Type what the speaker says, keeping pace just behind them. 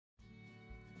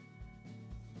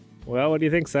Well, what do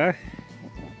you think, Si? Yeah,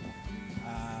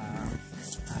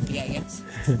 I guess.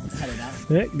 I don't know.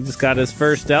 Yeah, he just got his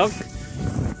first elk.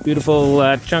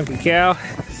 Beautiful chunky cow.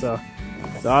 So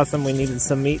it's awesome. We needed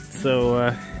some meat,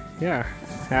 so yeah,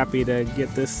 happy to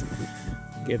get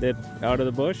it out of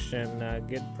the bush and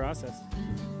get it processed.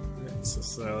 So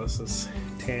Silas is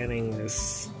tanning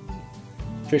this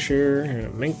fisher and a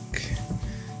mink.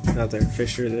 Another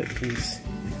fisher that he's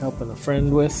helping a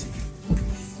friend with.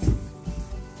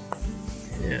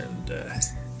 And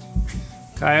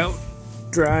coyote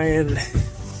drying.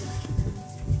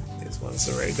 This one's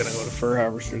already gonna go to fur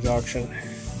harvester's auction.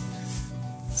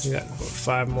 We got about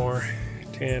 5 more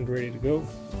tanned ready to go.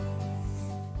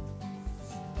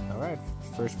 Alright,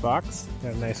 first box.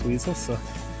 Got a nice weasel, so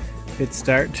good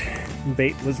start.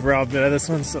 Bait was robbed out of this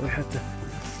one, so we had to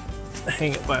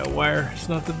hang it by a wire. It's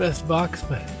not the best box,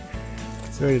 but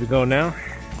it's ready to go now.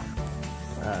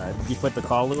 Did you put the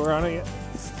call lure on it yet?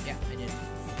 Yeah, I did.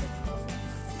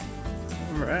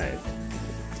 Alright,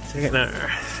 taking our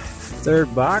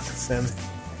third box, and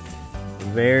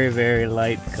very, very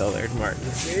light colored Marten.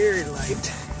 Very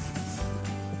light.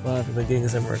 Well, I've been getting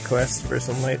some requests for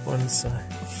some light ones. So.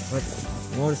 What's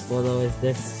noticeable though is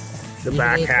this. The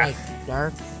back half. It's like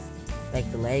dark,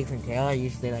 like the legs and tail are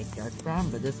usually like dark brown,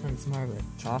 but this one's more like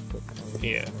chocolate color.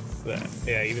 Yeah,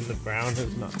 yeah, even the brown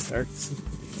is not dark.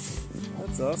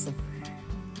 That's awesome.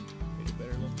 Get a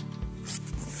better look.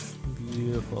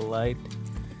 Beautiful light.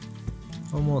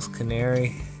 Almost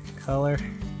canary color.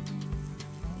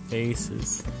 Face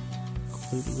is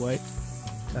completely white.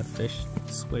 Got fish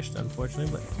squished,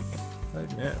 unfortunately, but other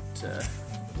than that, yeah,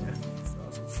 it's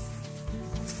awesome.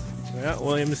 Well,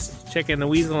 William's checking the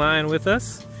weasel line with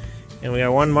us, and we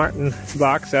got one Marten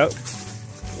box out,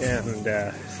 and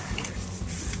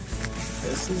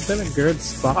this has been a good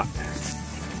spot.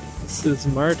 This is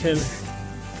Marten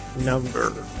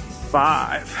number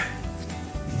 5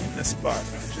 in this spot,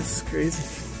 which is crazy.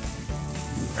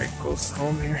 Right close to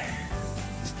home here.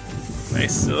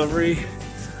 Nice silvery,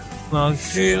 long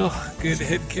tail, good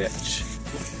head catch.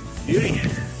 Beauty.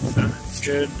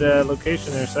 Good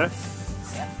location there, Seth.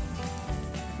 Yeah.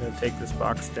 I'm gonna take this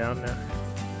box down now.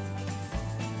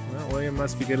 Well, William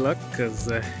must be good luck, because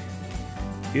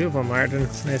beautiful Marten,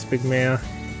 nice big male,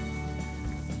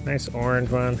 nice orange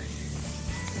one,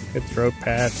 good throat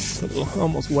patch, little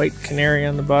almost white canary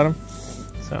on the bottom.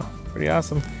 So pretty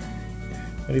awesome.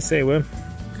 What do you say, Wim?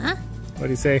 Huh? What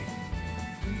do you say?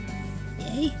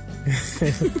 Yay.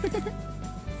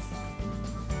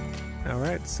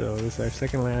 Alright, so this is our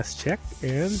second last check,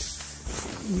 and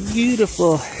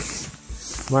beautiful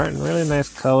Marten, really nice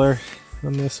color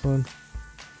on this one.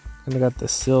 Kind of got the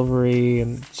silvery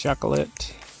and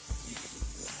chocolate.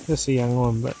 Just a young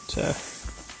one, but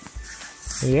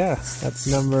yeah, that's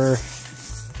number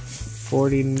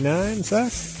 49,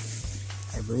 Zach?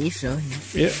 I believe so.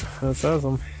 Yeah, that's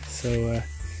awesome. So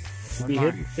we'll be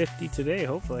hitting 50 today,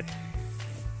 hopefully.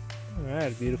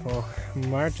 Alright, beautiful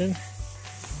Marten.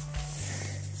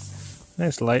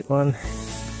 Nice light one.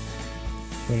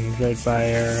 Went right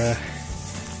by our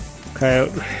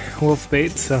coyote wolf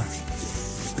bait, so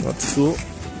that's cool.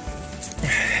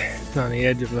 It's on the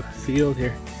edge of the field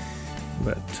here,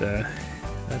 but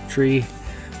that tree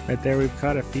right there, we've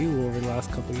caught a few over the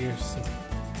last couple of years. So.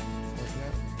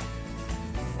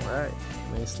 Alright,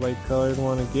 nice light colored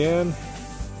one again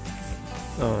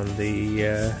on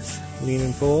the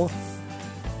leaning pole.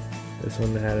 This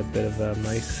one had a bit of a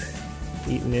mice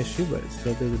eating issue, but it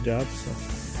still did the job. So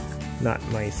not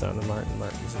mice on the Marten.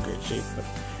 Marten's in great shape, but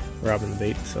robbing the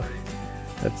bait. So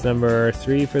that's number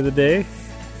 3 for the day,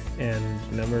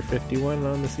 and number 51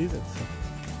 on the season. So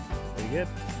pretty good.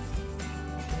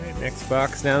 All right, next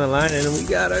box down the line, and we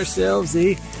got ourselves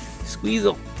a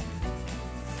squeasel.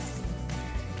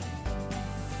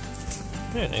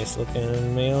 Yeah, nice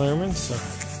looking male ermine. So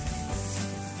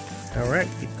all right,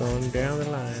 keep going down the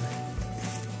line.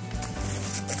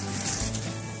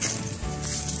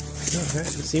 Alright,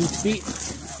 it seems to be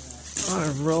on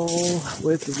a roll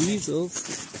with the weasels.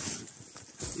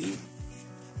 See?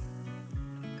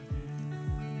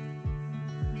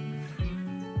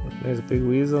 There's a big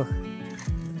weasel.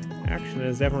 Action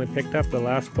has definitely picked up. The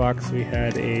last box we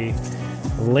had a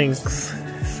lynx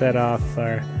set off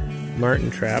our Marten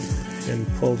trap and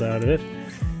pulled out of it.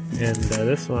 And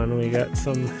this one we got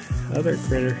some other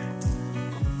critter.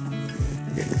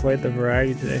 We're getting quite the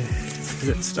variety today. Is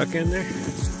it stuck in there?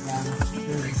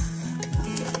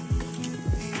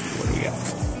 What do you got?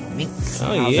 Mink.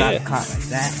 Oh yeah. yeah. Caught like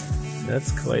that.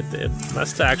 That's quite the... It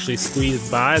must have actually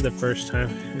squeezed by the first time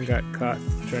and got caught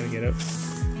trying to get out.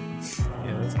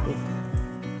 Yeah, that's cool.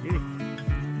 Beauty.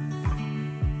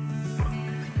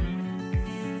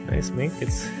 Nice mink.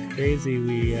 It's crazy.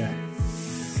 We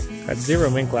had 0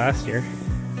 mink last year.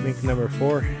 Mink number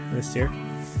 4 this year.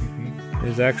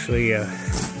 There's actually a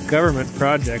government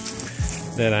project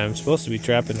that I'm supposed to be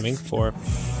trapping mink for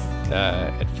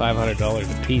at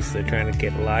 $500 a piece. They're trying to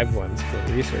get live ones for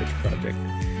a research project.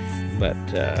 But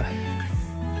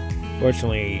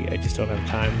fortunately, I just don't have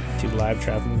time to live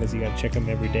trap them because you gotta check them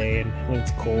every day, and when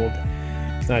it's cold,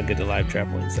 it's not good to live trap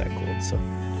when it's that cold. So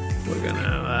we're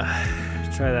gonna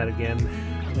try that again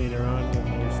later on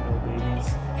when there's no babies.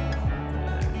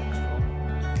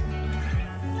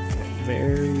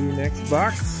 Very next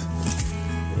box,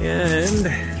 and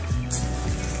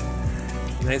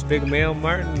nice big male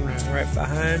marten right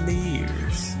behind the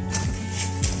ears.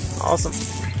 Awesome.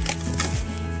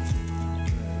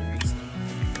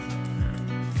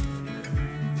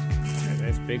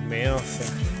 Nice big male, so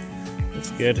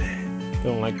that's good.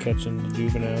 Don't like catching the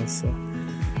juveniles, so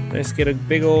nice to get a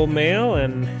big old male,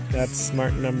 and that's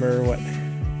marten number what?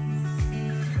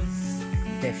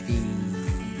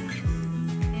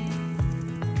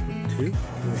 52?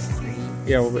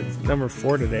 Yeah, well, but number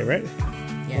 4 today, right?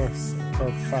 Yes.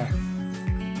 Or 5.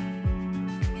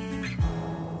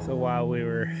 So while we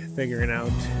were figuring out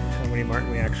how many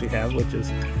marten we actually have, which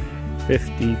is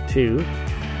 52, we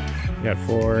got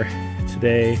 4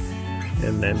 today,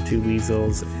 and then 2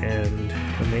 weasels and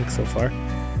a mink so far.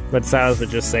 But Silas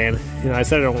was just saying, you know, I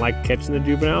said I don't like catching the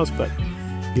juveniles, but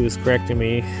he was correcting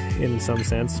me in some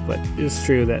sense. But it's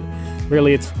true that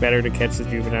really it's better to catch the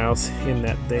juveniles in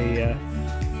that they, a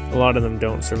lot of them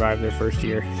don't survive their first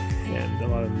year, and a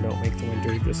lot of them don't make the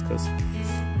winter just because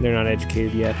they're not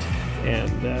educated yet,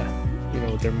 and you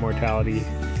know, their mortality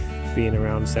being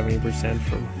around 70%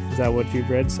 from, is that what you've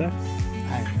read, Seth?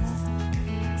 I don't know.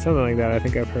 Something like that. I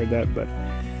think I've heard that, but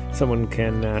someone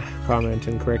can comment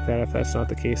and correct that if that's not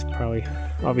the case. Probably,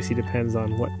 obviously depends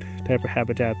on what type of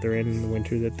habitat they're in the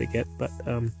winter that they get, but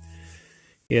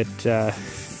it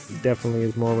definitely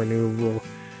is more renewable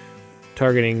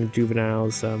targeting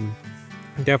juveniles.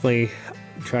 Definitely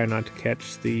try not to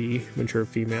catch the mature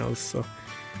females. So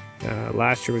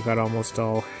last year we got almost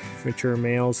all mature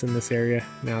males in this area.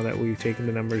 Now that we've taken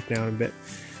the numbers down a bit,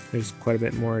 there's quite a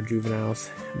bit more juveniles,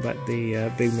 but the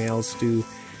big males do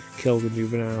kill the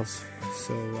juveniles,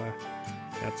 so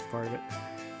that's part of it.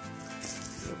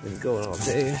 We've been going all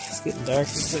day. It's getting dark,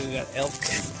 so we got elk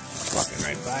walking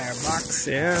right by our box,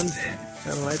 and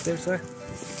kind of light there, sir.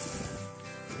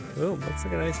 Oh, looks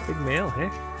like a nice big male, hey?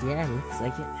 Yeah, looks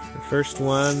like it. The first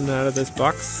one out of this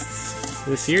box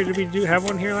this year. Did we have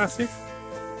one here last year?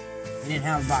 We didn't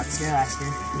have a box here last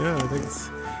year. No, I think it's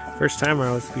the first time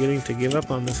I was beginning to give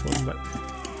up on this one, but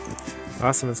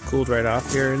awesome. It's cooled right off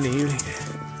here in the evening.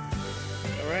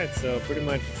 Alright, so pretty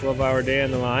much a 12-hour day on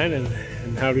the line, and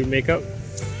how did we make up?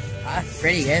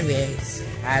 Pretty good. We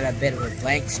had a bit of a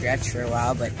blank stretch for a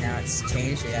while, but now it's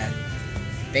changed. We got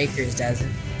Baker's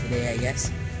dozen today, I guess.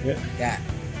 Yeah. Got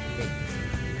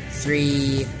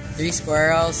three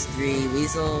squirrels, 3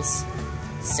 weasels,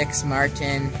 6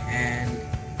 marten, and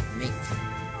mink.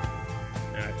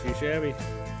 Not too shabby.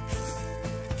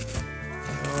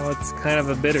 Well, it's kind of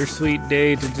a bittersweet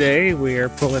day today. We are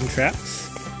pulling traps,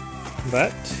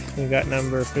 but we got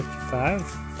number 55.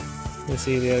 You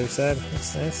see the other side.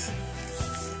 That's nice.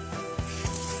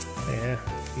 Yeah,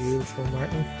 beautiful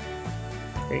marten.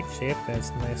 Great shape. Has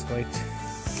some nice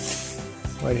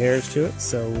white hairs to it.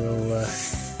 So we'll,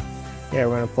 yeah,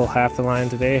 we're gonna pull half the line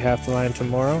today, half the line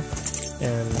tomorrow,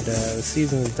 and the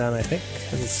season is done. I think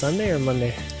is it Sunday or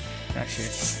Monday? Not sure.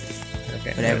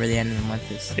 Okay. Whatever the end of the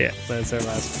month is. Yeah, that's our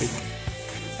last week.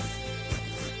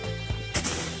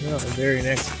 Well, the very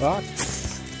next box.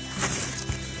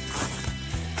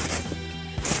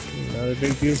 Another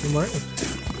big beautiful marten.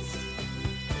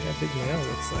 That big male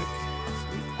looks like.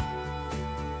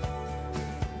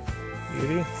 Sweet.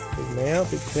 Beauty. Big male,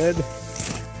 big head.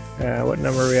 What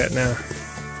number are we at now?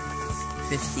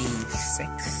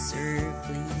 56,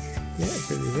 please. Yeah,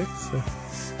 56. So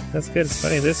that's good. It's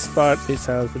funny, this spot, these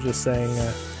tiles were just saying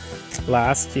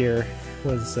last year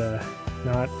was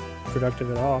not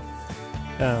productive at all.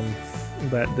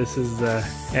 But this is the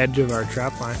edge of our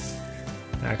trap line.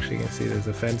 Actually, you can see there's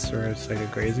a fence where it's like a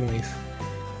grazing lease.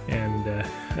 And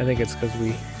I think it's because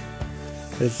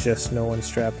there's just no one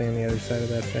strapping on the other side of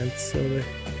that fence. So the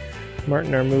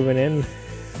marten are moving in,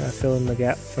 filling the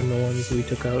gap from the ones we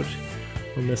took out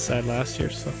on this side last year.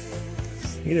 So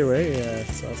either way,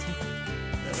 it's awesome.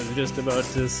 I was just about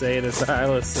to say to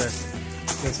Silas that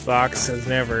this box has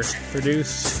never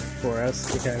produced for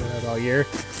us. We kind of had all year.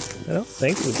 I don't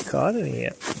think we've caught any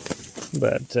yet.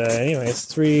 But anyways,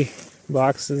 3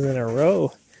 boxes in a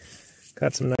row.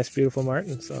 Got some nice beautiful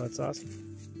marten, so it's awesome.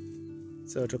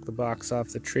 So I took the box off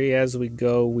the tree. As we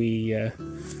go, we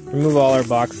remove all our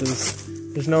boxes.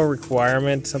 There's no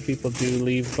requirement. Some people do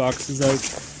leave boxes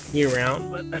out year round,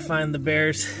 but I find the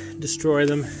bears destroy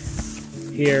them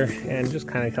here, and just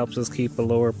kind of helps us keep a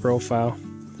lower profile.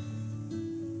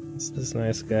 This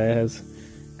nice guy has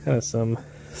kind of some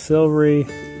silvery,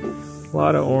 a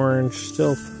lot of orange,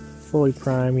 still fully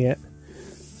prime yet.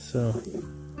 So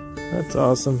that's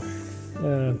awesome.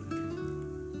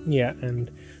 Yeah, and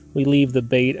we leave the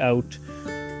bait out.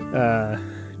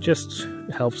 Just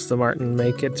helps the marten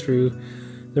make it through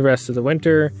the rest of the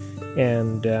winter,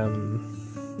 and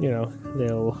you know,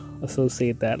 they'll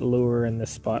associate that lure in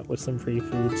this spot with some free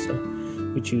food. So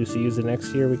if we choose to use it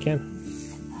next year, we can.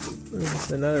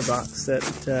 There's another box that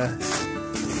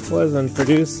wasn't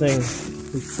producing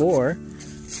before,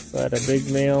 but a big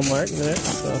male marten in it,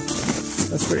 so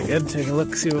that's pretty good. Take a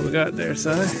look, see what we got there, Si.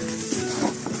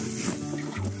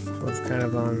 It's kind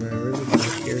of on the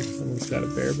riverbank here. Someone's got a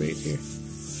bear bait here.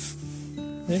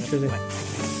 Interesting.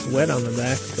 It's wet on the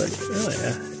back, but oh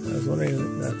yeah. I was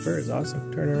wondering, that fur is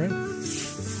awesome. Turn around.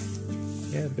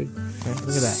 Yeah, big.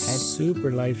 Look at that head.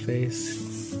 Super light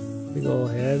face. Big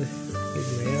old head. Big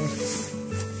male.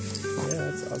 Yeah,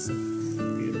 that's awesome.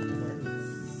 Beautiful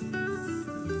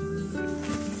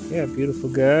marten. Yeah, beautiful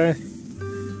guy.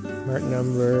 Marten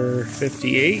number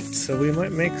 58. So we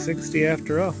might make 60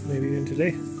 after all. Maybe even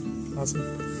today. Awesome.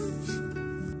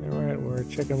 Alright, we're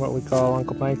checking what we call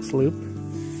Uncle Mike's loop.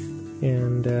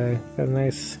 And got a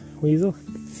nice weasel.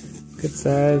 Good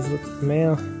size, looks like a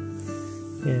male.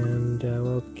 And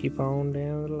we'll keep on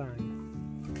down the line.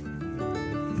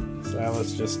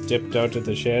 Silas just dipped out to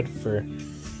the shed for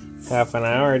half an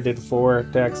hour. Did 4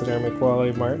 taxidermy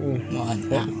quality marten.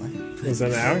 1 hour. Was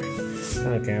it an hour?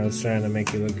 Okay, I was trying to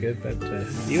make you look good, but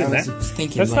even that, that's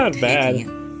about not bad.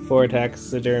 4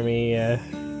 taxidermy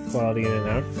quality in an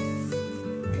hour.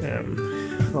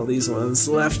 All these ones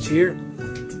left here.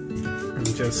 I'm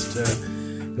just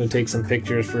gonna take some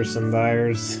pictures for some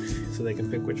buyers so they can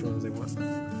pick which ones they want.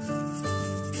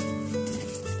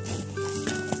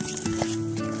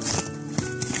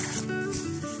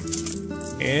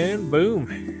 And boom!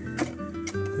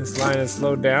 This line has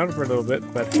slowed down for a little bit,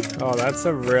 but oh, that's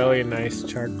a really nice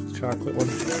chocolate one.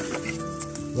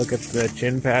 Look at the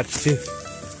chin patch too.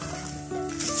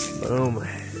 Boom!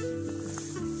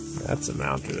 That's a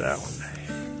mounter, that one.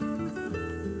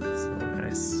 So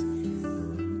nice.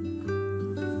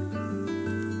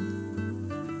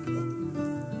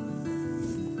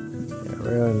 Yeah,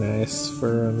 really nice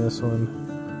fur on this one.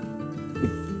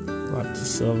 Lots of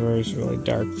silver. It's really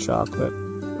dark chocolate.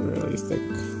 Really thick,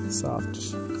 soft,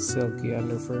 silky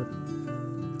under fur.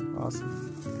 Awesome.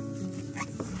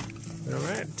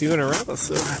 Alright, 2 in a row,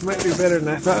 so it might be better than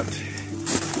I thought.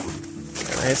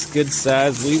 Nice, good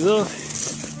sized weasel.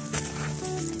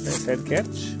 Nice head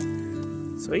catch.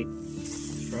 Sweet.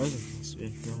 It's frozen. It's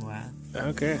been for a while.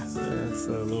 Okay, so that's a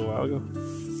little while ago.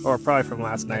 Or probably from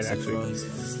last night, actually.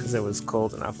 Because it was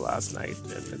cold enough last night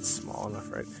and it's small enough,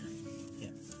 right?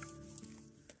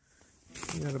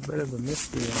 Got a bit of a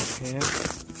mystery in the camp.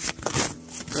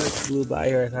 Just flew by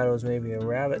here. I thought it was maybe a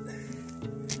rabbit.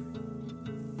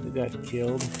 They got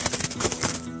killed.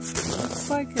 Looks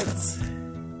like it's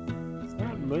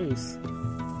not moose. I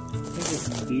think it's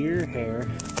deer hair.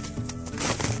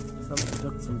 Something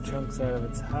took some chunks out of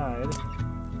its hide.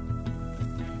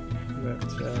 Got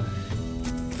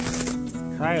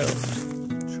coyote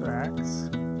tracks.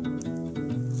 I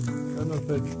don't know if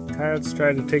the coyotes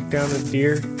tried to take down the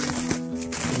deer.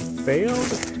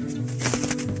 Failed?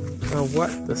 Or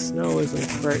what? The snow isn't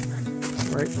quite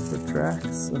right for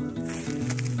tracks, so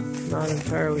not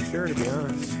entirely sure, to be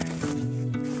honest.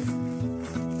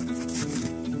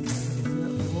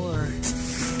 Got more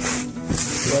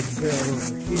blood trail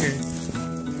over here.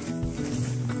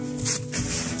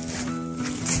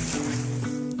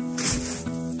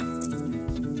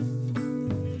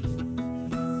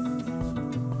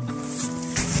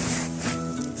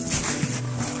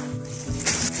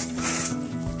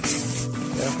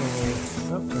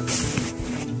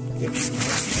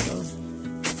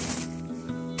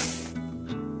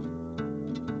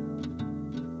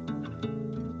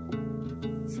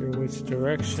 Sure which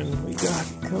direction we got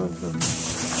coming from.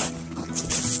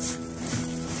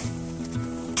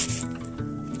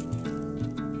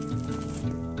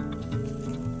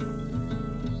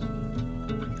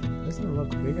 Doesn't look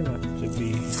big enough to be.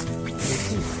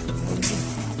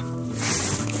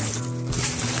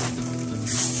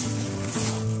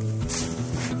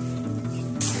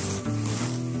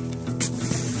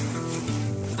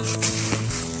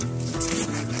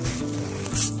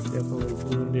 Definitely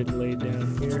wounded, laid down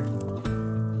here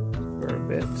for a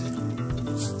bit.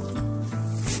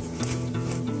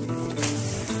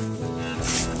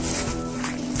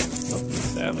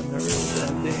 having a really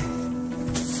bad day.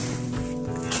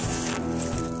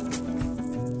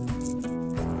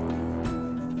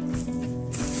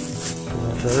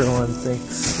 Everyone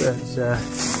thinks that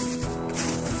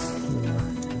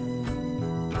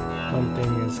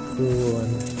hunting is cruel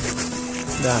and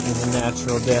dying a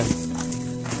natural death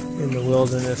in the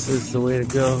wilderness is the way to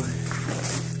go.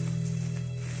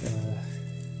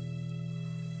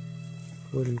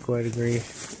 Wouldn't quite agree.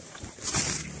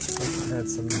 Had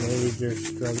some major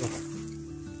struggle.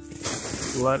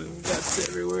 Blood and guts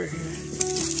everywhere here.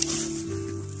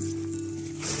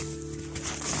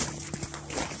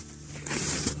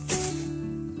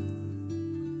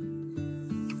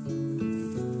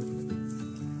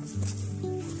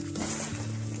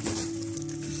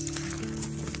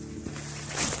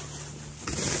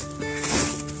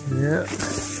 Yeah,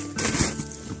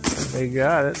 they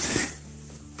got it.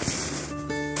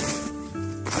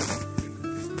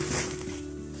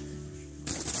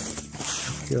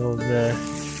 Killed the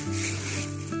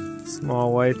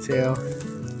small whitetail,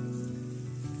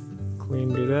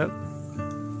 cleaned it up.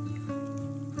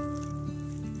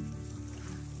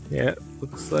 Yeah,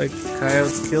 looks like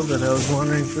coyotes killed it. I was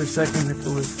wondering for a second if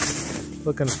it was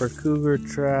looking for cougar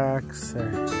tracks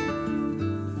or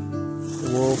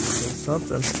wolf or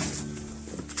something.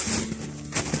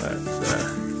 But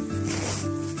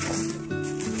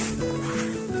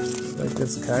looks like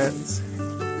it's coyotes.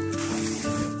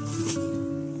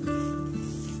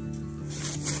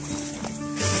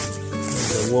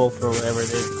 Wolf or whatever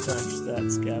did touch that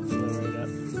scapula right up.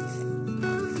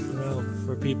 Well,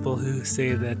 for people who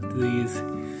say that these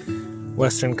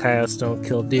western coyotes don't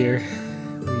kill deer,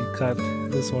 we caught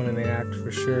this one in the act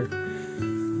for sure.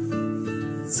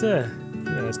 It's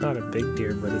it's not a big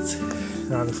deer, but it's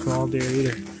not a small deer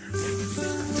either.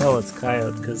 Oh, it's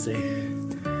coyote because they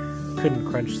couldn't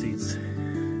crunch these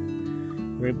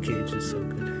rib cages so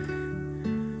good.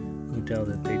 You tell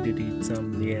that they did eat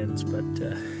some of the ends, but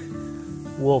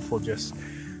wolf will just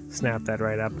snap that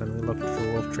right up, and we looked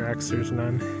for wolf tracks. There's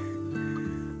none.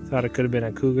 Thought it could have been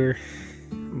a cougar,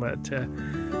 but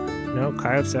no,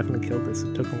 coyotes definitely killed this.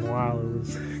 It took them a while. It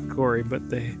was gory, but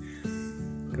they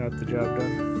got the job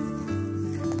done.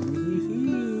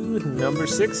 Number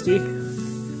 60.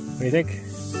 What do you think?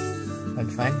 I'm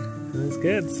fine. That's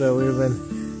good. So we've been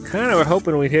kind of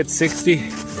hoping we'd hit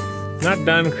 60. Not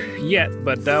done yet,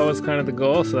 but that was kind of the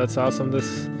goal. So that's awesome.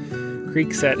 This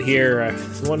creek set here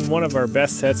is one of our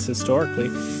best sets historically,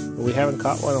 but we haven't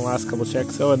caught one in the last couple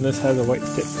checks. Oh, and this has a white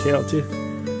tip tail too.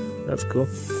 That's cool.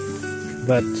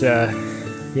 But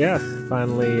yeah,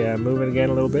 finally moving again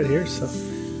a little bit here, so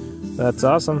that's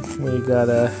awesome. We got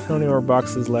how many more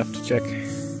boxes left to check?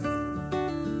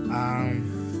 About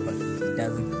a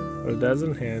dozen. A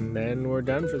dozen, and then we're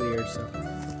done for the year. So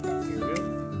here we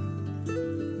go.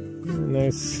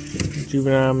 Nice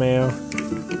juvenile male.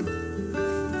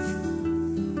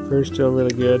 Fur's still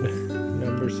really good.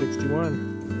 Number 61.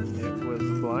 It was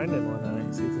blind in one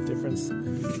eye. See the difference?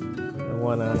 In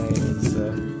one eye, it's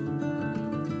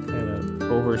kind of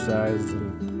oversized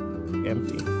and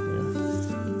empty.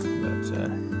 Yeah.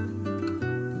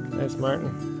 But nice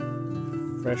Marten.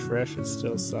 Fresh. It's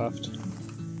still soft.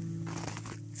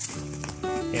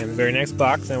 And the very next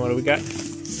box. And what do we got?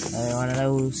 One of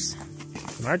those.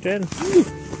 Marten.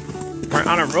 We're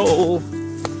on a roll.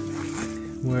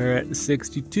 We're at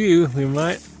 62. We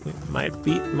might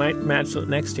match it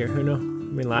next year. Who knows? I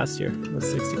mean, last year was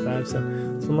 65. So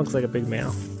this one looks like a big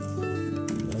male.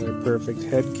 Another perfect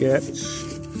head catch.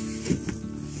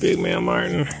 Big male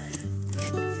Marten.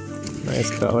 Nice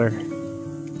color.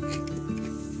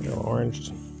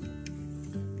 Orange.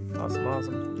 Awesome.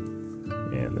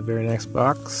 And the very next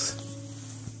box,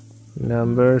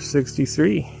 number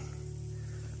 63.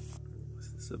 This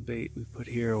is a bait we put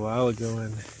here a while ago,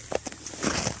 and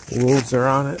wolves are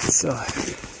on it, so I'll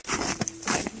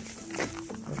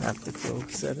have to go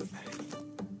set it.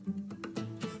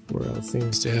 Squirrel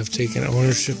seems to have taken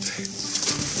ownership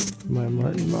of my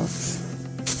Marten box.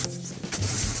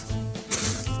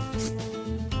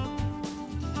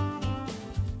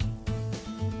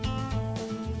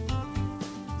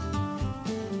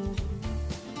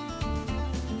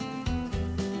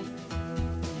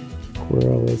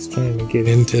 Squirrel is trying to get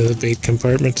into the bait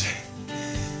compartment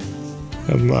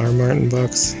of our Marten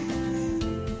box.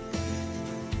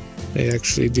 They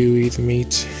actually do eat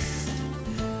meat,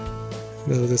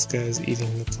 though this guy's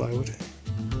eating the plywood.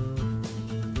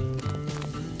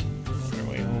 On our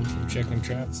way home from checking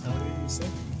traps, how many did you say?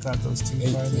 Got those two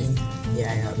 18. by then?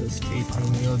 Yeah, I got those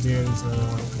 18 mule deer. There's another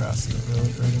one crossing the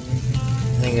road right away.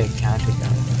 I think I counted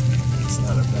that. It's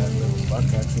not a bad little buck,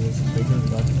 actually. It's a bigger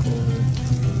buck over here.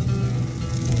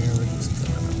 We're just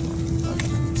gonna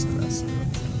Just crossing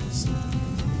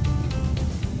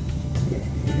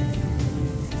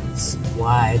It's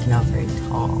wide, not very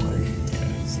tall or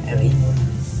heavy.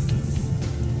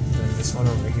 Then this one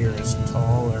over here is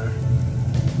taller.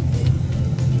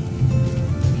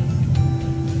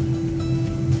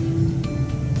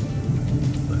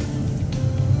 But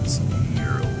it's a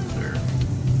year older.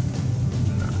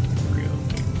 Not real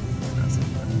big. Nothing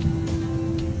but.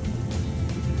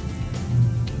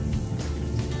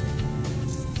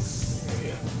 There he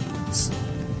is.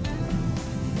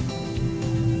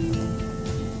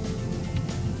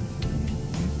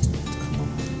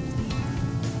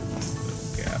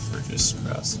 Gaffer just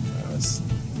crossing us.